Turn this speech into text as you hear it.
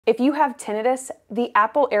If you have tinnitus, the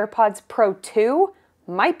Apple AirPods Pro 2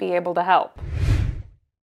 might be able to help.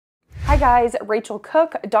 Hi guys, Rachael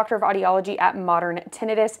Cook, Doctor of Audiology at Modern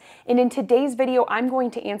Tinnitus, and in today's video I'm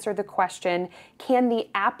going to answer the question, can the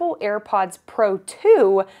Apple AirPods Pro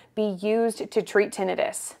 2 be used to treat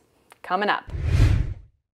tinnitus? Coming up.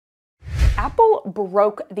 Apple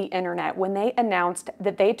broke the internet when they announced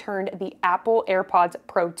that they turned the Apple AirPods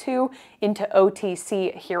Pro 2 into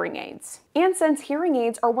OTC hearing aids. And since hearing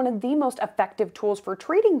aids are one of the most effective tools for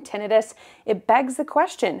treating tinnitus, it begs the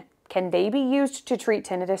question, can they be used to treat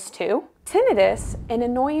tinnitus too? Tinnitus, an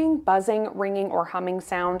annoying buzzing, ringing, or humming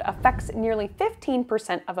sound, affects nearly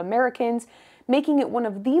 15% of Americans, making it one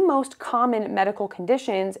of the most common medical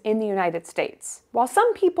conditions in the United States. While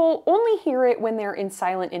some people only hear it when they're in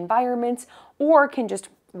silent environments or can just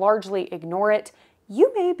largely ignore it,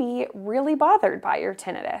 you may be really bothered by your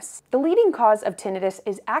tinnitus. The leading cause of tinnitus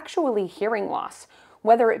is actually hearing loss,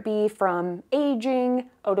 whether it be from aging,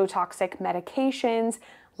 ototoxic medications,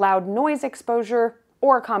 loud noise exposure,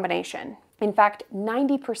 or a combination. In fact,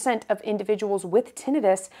 90% of individuals with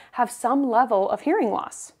tinnitus have some level of hearing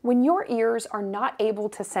loss. When your ears are not able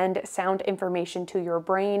to send sound information to your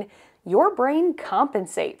brain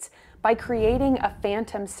compensates by creating a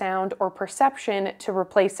phantom sound or perception to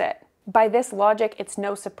replace it. By this logic, it's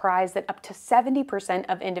no surprise that up to 70%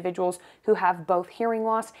 of individuals who have both hearing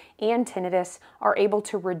loss and tinnitus are able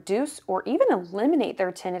to reduce or even eliminate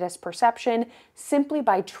their tinnitus perception simply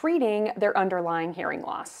by treating their underlying hearing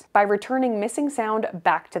loss. By returning missing sound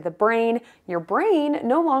back to the brain, your brain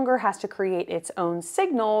no longer has to create its own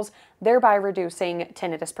signals, thereby reducing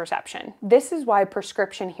tinnitus perception. This is why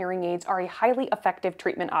prescription hearing aids are a highly effective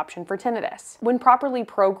treatment option for tinnitus. When properly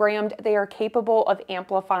programmed, they are capable of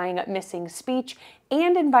amplifying missing speech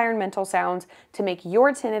and environmental sounds to make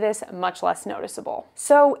your tinnitus much less noticeable.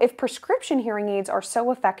 So if prescription hearing aids are so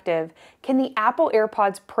effective, can the Apple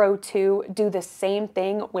AirPods Pro 2 do the same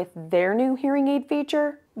thing with their new hearing aid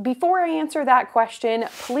feature? Before I answer that question,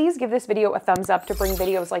 please give this video a thumbs up to bring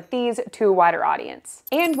videos like these to a wider audience.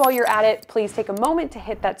 And while you're at it, please take a moment to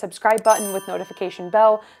hit that subscribe button with notification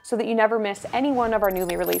bell so that you never miss any one of our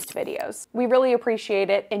newly released videos. We really appreciate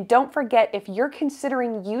it, and don't forget, if you're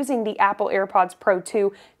considering using the Apple AirPods Pro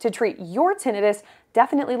 2 to treat your tinnitus,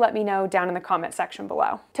 definitely let me know down in the comment section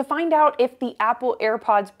below. To find out if the Apple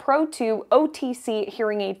AirPods Pro 2 OTC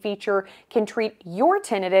hearing aid feature can treat your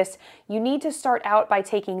tinnitus, you need to start out by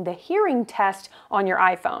taking the hearing test on your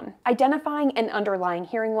iPhone. Identifying an underlying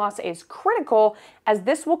hearing loss is critical, as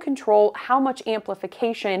this will control how much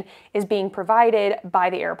amplification is being provided by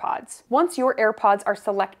the AirPods. Once your AirPods are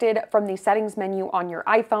selected from the settings menu on your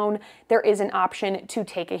iPhone, there is an option to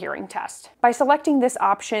take a hearing test. By selecting this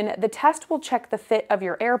option, the test will check the fit of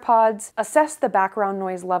your AirPods, assess the background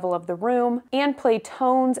noise level of the room, and play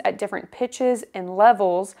tones at different pitches and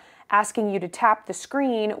levels, asking you to tap the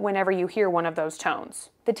screen whenever you hear one of those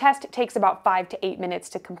tones. The test takes about 5 to 8 minutes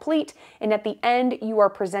to complete, and at the end, you are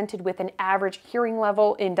presented with an average hearing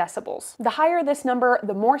level in decibels. The higher this number,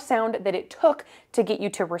 the more sound that it took to get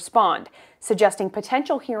you to respond, suggesting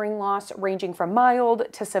potential hearing loss ranging from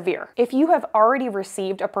mild to severe. If you have already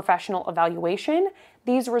received a professional evaluation,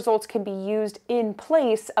 these results can be used in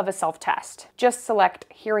place of a self-test. Just select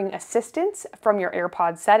Hearing Assistance from your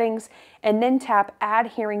AirPods settings, and then tap Add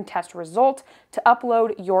Hearing Test Result to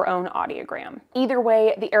upload your own audiogram. Either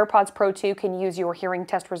way, the AirPods Pro 2 can use your hearing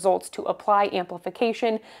test results to apply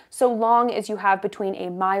amplification so long as you have between a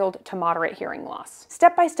mild to moderate hearing loss.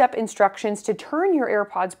 Step-by-step instructions to turn your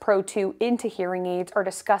AirPods Pro 2 into hearing aids are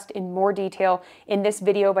discussed in more detail in this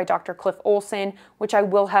video by Dr. Cliff Olson, which I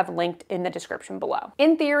will have linked in the description below.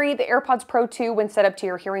 In theory, the AirPods Pro 2, when set up to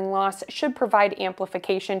your hearing loss, should provide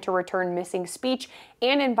amplification to return missing speech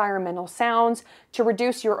and environmental sounds to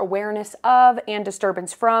reduce your awareness of and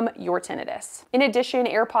disturbance from your tinnitus. In addition,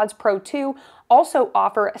 AirPods Pro 2 also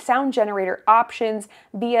offer sound generator options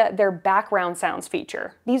via their background sounds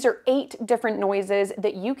feature. These are 8 different noises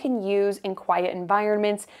that you can use in quiet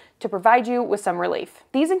environments to provide you with some relief.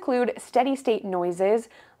 These include steady state noises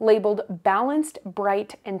labeled balanced,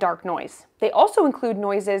 bright, and dark noise. They also include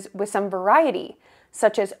noises with some variety,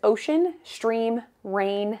 such as ocean, stream,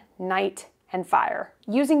 rain, night, and fire.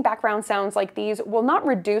 Using background sounds like these will not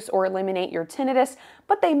reduce or eliminate your tinnitus,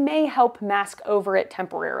 but they may help mask over it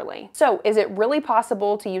temporarily. So, is it really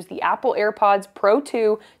possible to use the Apple AirPods Pro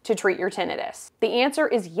 2 to treat your tinnitus? The answer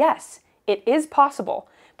is yes, it is possible.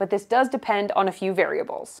 but this does depend on a few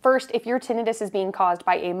variables. First, if your tinnitus is being caused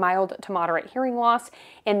by a mild to moderate hearing loss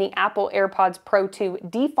and the Apple AirPods Pro 2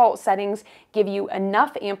 default settings give you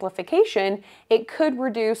enough amplification, it could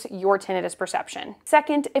reduce your tinnitus perception.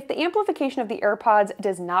 Second, if the amplification of the AirPods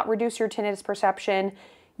does not reduce your tinnitus perception,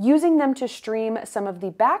 using them to stream some of the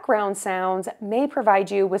background sounds may provide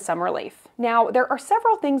you with some relief. Now, there are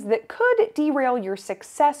several things that could derail your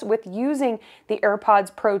success with using the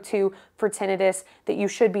AirPods Pro 2 for tinnitus that you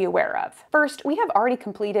should be aware of. First, we have already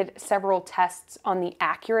completed several tests on the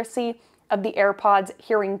accuracy of the AirPods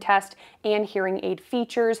hearing test and hearing aid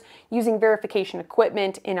features using verification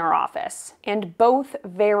equipment in our office, and both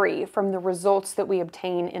vary from the results that we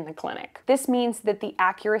obtain in the clinic. This means that the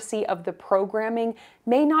accuracy of the programming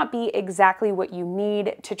may not be exactly what you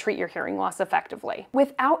need to treat your hearing loss effectively.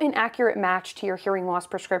 Without an accurate match to your hearing loss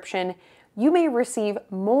prescription, you may receive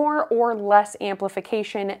more or less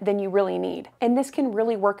amplification than you really need, and this can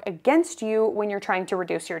really work against you when you're trying to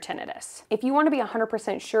reduce your tinnitus. If you want to be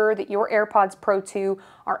 100% sure that your AirPods Pro 2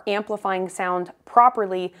 are amplifying sound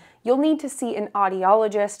properly, you'll need to see an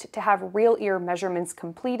audiologist to have real ear measurements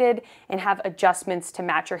completed and have adjustments to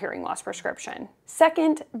match your hearing loss prescription.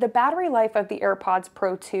 Second, the battery life of the AirPods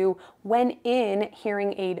Pro 2 when in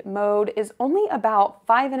hearing aid mode is only about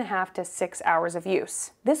 5.5 to 6 hours of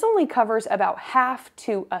use. This only covers about half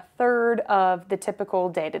to a third of the typical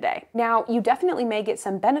day-to-day. Now, you definitely may get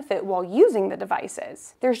some benefit while using the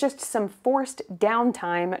devices. There's just some forced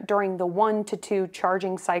downtime during the 1 to 2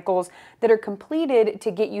 charging cycles that are completed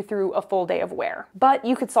to get you through a full day of wear. But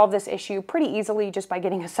you could solve this issue pretty easily just by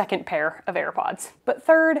getting a second pair of AirPods. But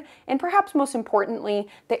third, and perhaps most importantly,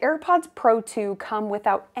 the AirPods Pro 2 come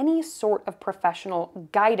without any sort of professional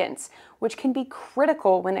guidance, which can be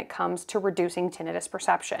critical when it comes to reducing tinnitus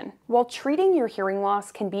perception. While treating your hearing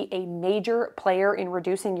loss can be a major player in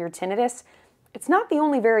reducing your tinnitus, it's not the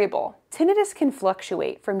only variable. Tinnitus can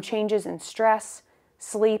fluctuate from changes in stress,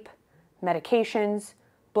 sleep, medications,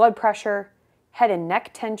 blood pressure, head and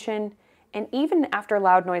neck tension, and even after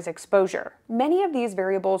loud noise exposure. Many of these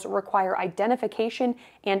variables require identification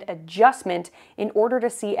and adjustment in order to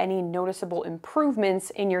see any noticeable improvements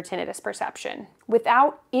in your tinnitus perception.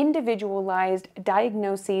 Without individualized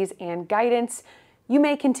diagnoses and guidance, you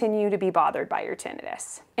may continue to be bothered by your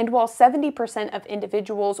tinnitus. And while 70% of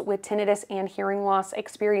individuals with tinnitus and hearing loss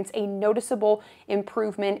experience a noticeable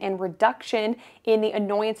improvement and reduction in the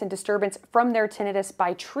annoyance and disturbance from their tinnitus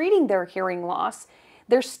by treating their hearing loss,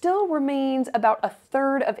 there still remains about a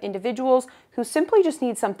third of individuals who simply just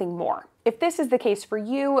need something more. If this is the case for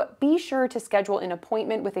you, be sure to schedule an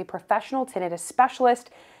appointment with a professional tinnitus specialist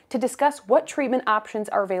to discuss what treatment options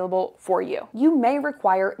are available for you. You may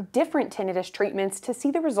require different tinnitus treatments to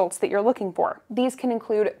see the results that you're looking for. These can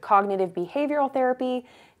include cognitive behavioral therapy,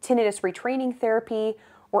 tinnitus retraining therapy,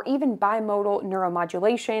 or even bimodal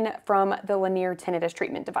neuromodulation from the linear tinnitus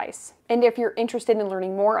treatment device. And if you're interested in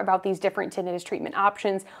learning more about these different tinnitus treatment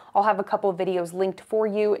options, I'll have a couple of videos linked for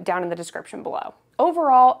you down in the description below.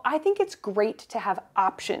 Overall, I think it's great to have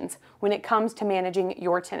options when it comes to managing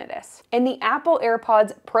your tinnitus. And the Apple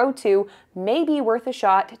AirPods Pro 2 may be worth a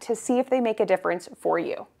shot to see if they make a difference for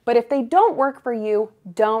you. But if they don't work for you,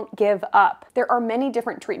 don't give up. There are many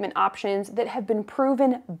different treatment options that have been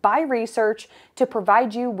proven by research to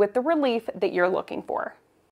provide you with the relief that you're looking for.